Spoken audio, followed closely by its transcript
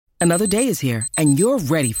Another day is here, and you're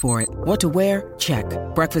ready for it. What to wear? Check.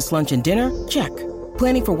 Breakfast, lunch, and dinner? Check.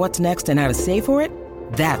 Planning for what's next and how to save for it?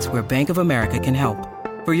 That's where Bank of America can help.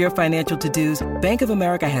 For your financial to-dos, Bank of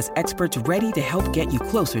America has experts ready to help get you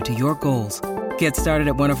closer to your goals. Get started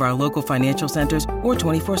at one of our local financial centers or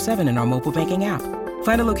 24/7 in our mobile banking app.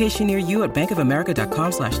 Find a location near you at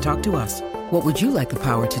bankofamerica.com/talktous. What would you like the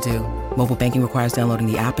power to do? Mobile banking requires downloading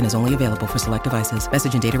the app and is only available for select devices.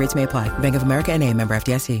 Message and data rates may apply. Bank of America N.A., member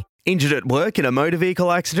FDIC. Injured at work in a motor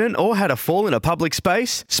vehicle accident or had a fall in a public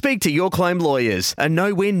space? Speak to Your Claim Lawyers, a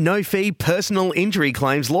no-win, no-fee personal injury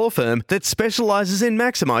claims law firm that specialises in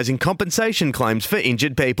maximising compensation claims for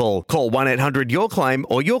injured people. Call 1-800-YOUR-CLAIM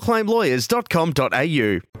or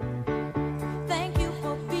yourclaimlawyers.com.au.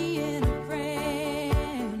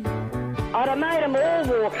 I'd have made them all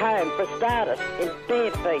walk home for starters in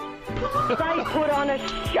bare feet. They put on a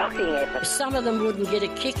shocking effort. Some of them wouldn't get a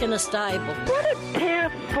kick in a stable. What a pair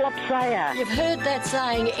of flops they are. You've heard that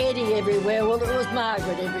saying, Eddie everywhere. Well, it was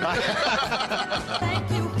Margaret everywhere.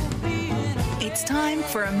 It's time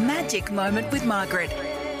for a magic moment with Margaret.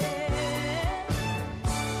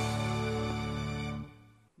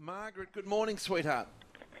 Margaret, good morning, sweetheart.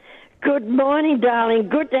 Good morning, darling.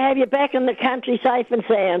 Good to have you back in the country safe and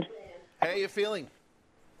sound. How are you feeling?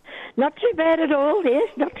 Not too bad at all,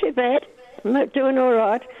 yes, not too bad. I'm doing all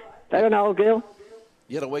right for an old girl.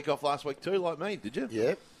 You had a week off last week too, like me, did you?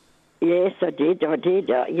 Yeah. Yes, I did.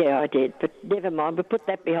 Yeah, I did. But never mind, we'll put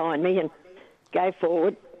that behind me and go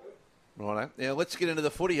forward. Righto. Now, let's get into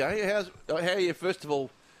the footy, eh? How are you, first of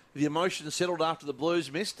all, the emotions settled after the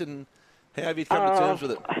Blues missed, and how have you come to terms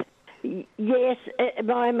with it? Yes,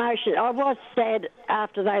 my emotion. I was sad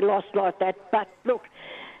after they lost like that, but look,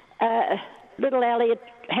 little Elliot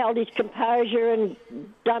held his composure and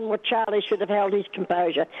done what Charlie should have held his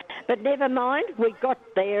composure. But never mind, we got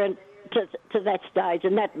there and to that stage,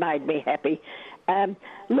 and that made me happy.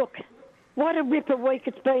 Look, what a ripper week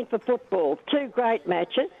it's been for football. Two great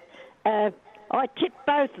matches. I tipped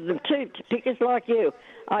both of them, two pickers like you.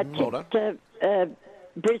 I tipped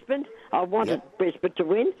Brisbane. I wanted Brisbane to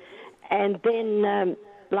win. And then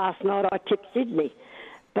last night I tipped Sydney.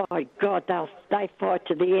 By God, they fight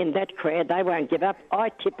to the end, that crowd. They won't give up. I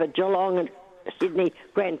tip a Geelong and Sydney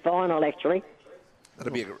grand final, actually.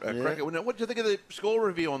 That'll be a cracker. What do you think of the score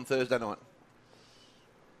review on Thursday night?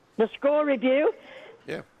 The score review?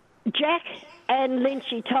 Yeah. Jack and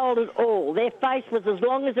Lynchy told it all. Their face was as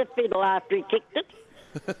long as a fiddle after he kicked it.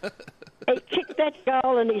 He kicked that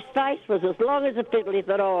goal and his face was as long as a fiddle. He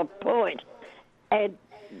thought, a point. And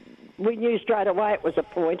we knew straight away it was a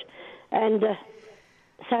point. And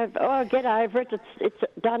so, get over it. It's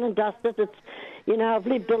done and dusted. It's, I've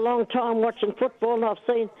lived a long time watching football, and I've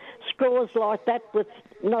seen scores like that with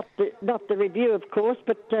not the review, of course,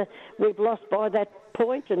 but we've lost by that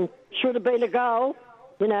point and should have been a goal,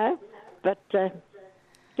 But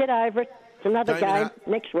get over it. It's another game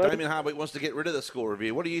next week. Damien Hardwick wants to get rid of the score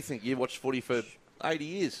review. What do you think? You've watched footy for 80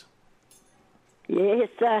 years. Yes,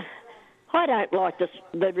 I don't like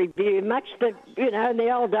the review much. But, in the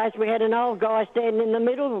old days we had an old guy standing in the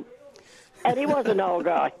middle, and he was an old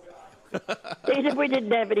guy. We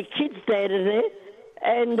didn't have any kids standing there,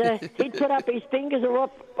 and he'd put up his fingers or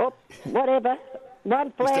whatever,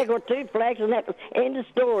 one flag or two flags, and that was end of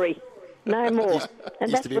story. No more.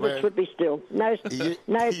 And that's what it should be still. No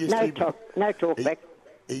talk back.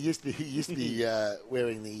 He used to be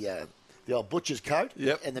wearing the old butcher's coat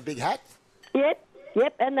and the big hat.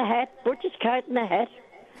 Yep, and the hat, butcher's coat and the hat.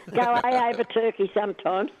 Go over turkey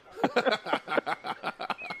sometimes.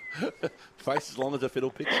 Face as long as a fiddle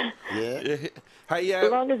picks. Yeah. Hey, as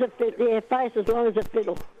long as a fiddle. Yeah, face as long as a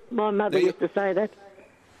fiddle. My mother used to say that.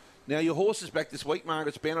 Now, your horse is back this week,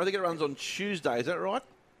 Margaret's Bound. I think it runs on Tuesday. Is that right?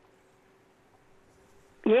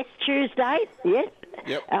 Yes, Tuesday. Yes.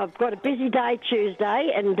 Yep. I've got a busy day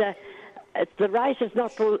Tuesday, and the race is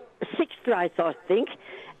not the sixth race, I think.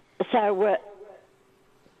 So,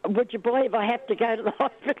 would you believe I have to go to the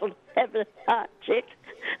hospital to have a heart check?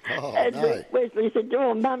 And no. Wesley said,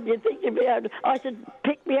 Mum, do you think you'll be able to... I said,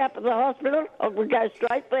 pick me up at the hospital, I will go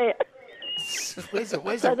straight there. So that's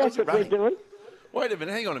what we're doing. Wait a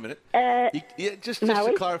minute, hang on a minute. Just no,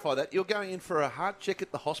 to clarify that, you're going in for a heart check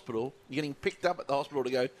at the hospital. You're getting picked up at the hospital to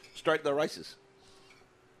go straight to the races.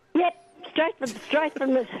 Yep, straight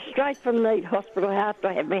from the hospital after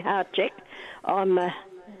I have my heart checked.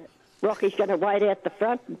 Rocky's going to wait out the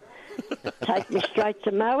front and take me straight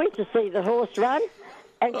to Maui to see the horse run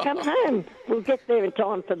and come home. We'll get there in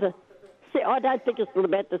time for the... I don't think it's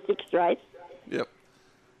about the sixth race. Yep.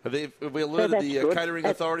 Have we alerted the catering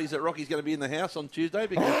authorities that Rocky's going to be in the house on Tuesday?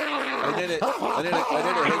 Because they need a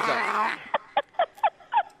heads up.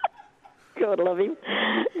 God love him.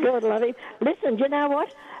 God love him. Listen, do you know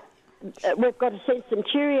what? We've got to send some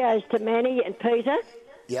Cheerios to Manny and Peter.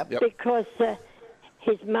 Yep. Because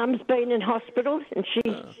his mum's been in hospital and she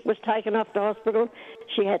was taken off to hospital.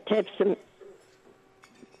 She had to have some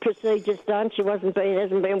procedures done. She hasn't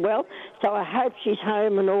been well. So I hope she's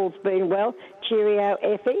home and all's been well. Cheerio,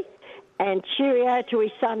 Effie. And cheerio to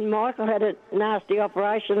his son Michael, had a nasty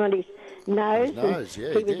operation on his nose. He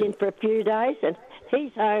was in for a few days, and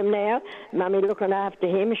he's home now. Mummy looking after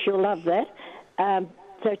him. She'll love that.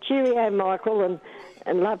 So cheerio, Michael,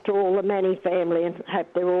 and love to all the Manning family, and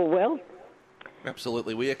hope they're all well.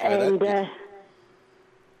 Absolutely, we echo that.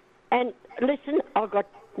 And listen,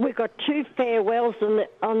 we've got 2 farewells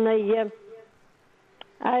on the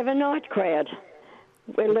overnight crowd.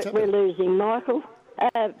 We're losing Michael.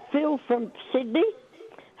 Phil from Sydney,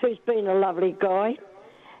 who's been a lovely guy.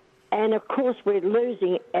 And, of course, we're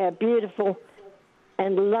losing our beautiful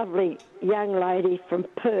and lovely young lady from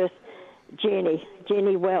Perth, Jenny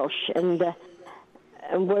Welsh. And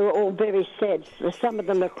we're all very sad. Some of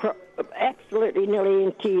them are absolutely nearly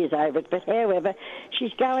in tears over it. But, however,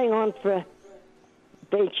 she's going on for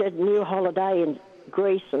a new holiday in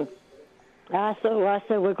Greece. And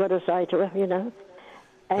Arthur, we've got to say to her, you know.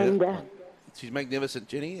 And... she's magnificent,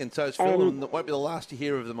 Jenny, and so is Phil, and it won't be the last to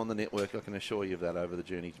hear of them on the network, I can assure you of that, over the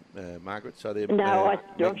journey, Margaret. So they're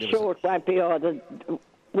I'm sure it won't be either.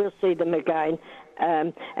 We'll see them again.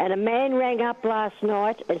 And a man rang up last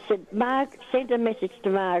night and said, sent a message to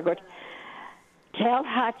Margaret, tell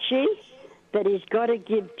Hutchie that he's got to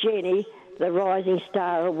give Jenny the Rising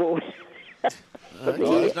Star Award.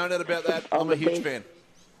 There's no doubt about that. I'm a huge fan.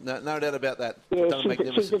 No doubt about that. Yeah,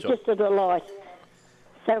 she's just a delight.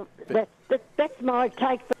 So that's my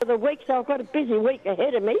take for the week. So I've got a busy week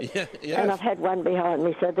ahead of me, and I've had one behind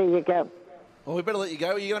me. So there you go. Well, we better let you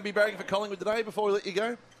go. Are you going to be barracking for Collingwood today before we let you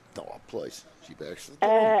go? Oh, please. She barracks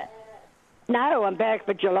for No, I'm barrack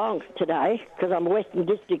for Geelong today because I'm a Western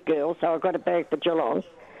District girl, so I've got to barrack for Geelong.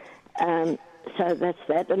 So that's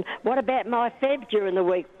that. And what about my Feb during the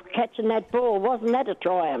week? Catching that ball, wasn't that a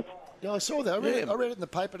triumph? Yeah, I saw that. I read it in the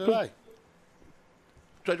paper today.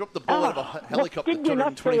 They dropped the ball out of a helicopter. Did you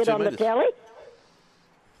not see it on the telly?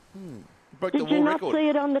 Broke Did the you world not record. see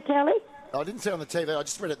it on the telly? I didn't see it on the TV. I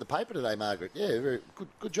just read it in the paper today, Margaret. Yeah, very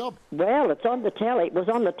good job. Well, it's on the telly. It was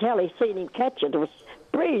on the telly. Seen him catch it. It was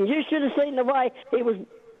brilliant. You should have seen the way he was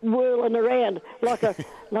whirling around like a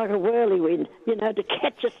whirlwind, you know, to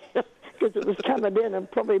catch it because it was coming in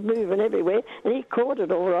and probably moving everywhere. And he caught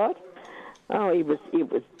it all right. Oh, he was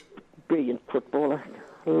brilliant footballer.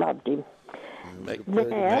 Loved him.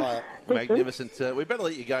 Magnificent. We better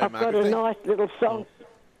let you go, I've Margaret. got a nice little song.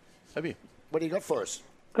 Have you? What do you got for us?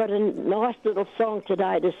 Got a nice little song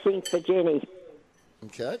today to sing for Jenny.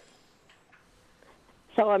 Okay.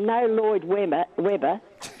 So I'm no Lloyd Webber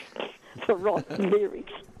for writing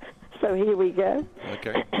lyrics. So here we go.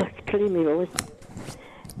 Okay. Clear my voice.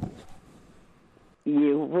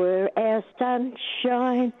 You were our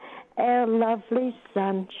sunshine, our lovely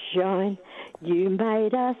sunshine. You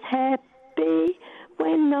made us happy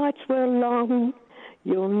when nights were long.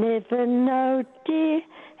 You'll never know, dear,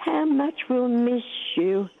 how much we'll miss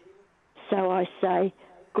you. So I say,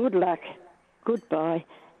 good luck, goodbye,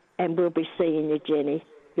 and we'll be seeing you, Jenny.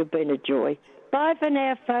 You've been a joy. Bye for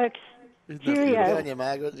now, folks. Cheerio. Well done, you,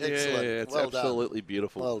 Margaret. Excellent. Yeah, it's well absolutely done.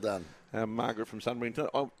 beautiful. Well done. Margaret from Sunbury.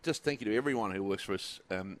 Oh, just thank you to everyone who works for us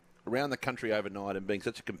around the country overnight and being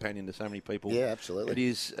such a companion to so many people. Yeah, absolutely. It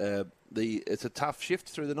is it's a tough shift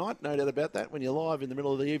through the night, no doubt about that, when you're live in the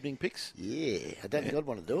middle of the evening picks. Yeah, I don't think I'd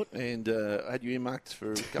want to do it. And I had you earmarked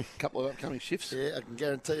for a couple of upcoming shifts. Yeah, I can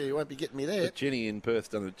guarantee you won't be getting me there. But Jenny in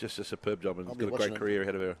Perth done just a superb job and has got a great career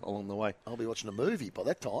ahead of her along the way. I'll be watching a movie by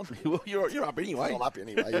that time. Well, you're up anyway. I'm up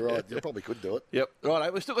anyway, you're right. You probably could do it. Yep.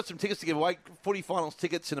 Right, we've still got some tickets to give away, footy finals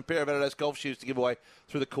tickets and a pair of Adidas golf shoes to give away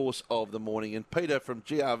through the course of the morning. And Peter from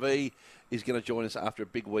GRV is going to join us after a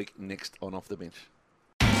big week next on Off the Bench.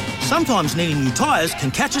 Sometimes needing new tyres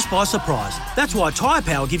can catch us by surprise. That's why Tyre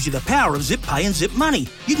Power gives you the power of Zip Pay and Zip Money.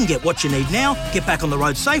 You can get what you need now, get back on the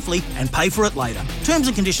road safely and pay for it later. Terms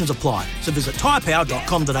and conditions apply. So visit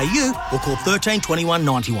tyrepower.com.au or call 13 21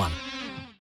 91.